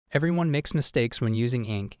Everyone makes mistakes when using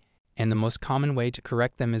ink, and the most common way to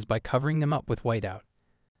correct them is by covering them up with whiteout.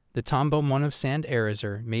 The Tombow Mono Sand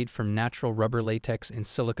Eraser, made from natural rubber latex and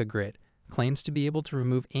silica grit, claims to be able to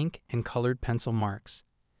remove ink and colored pencil marks.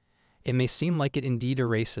 It may seem like it indeed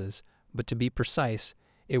erases, but to be precise,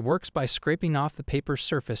 it works by scraping off the paper's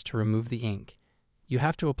surface to remove the ink. You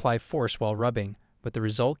have to apply force while rubbing, but the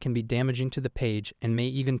result can be damaging to the page and may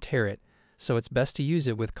even tear it, so it's best to use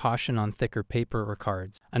it with caution on thicker paper or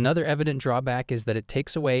cards. Another evident drawback is that it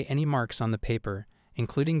takes away any marks on the paper,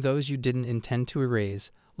 including those you didn't intend to erase,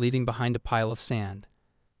 leaving behind a pile of sand.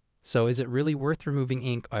 So is it really worth removing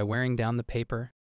ink by wearing down the paper?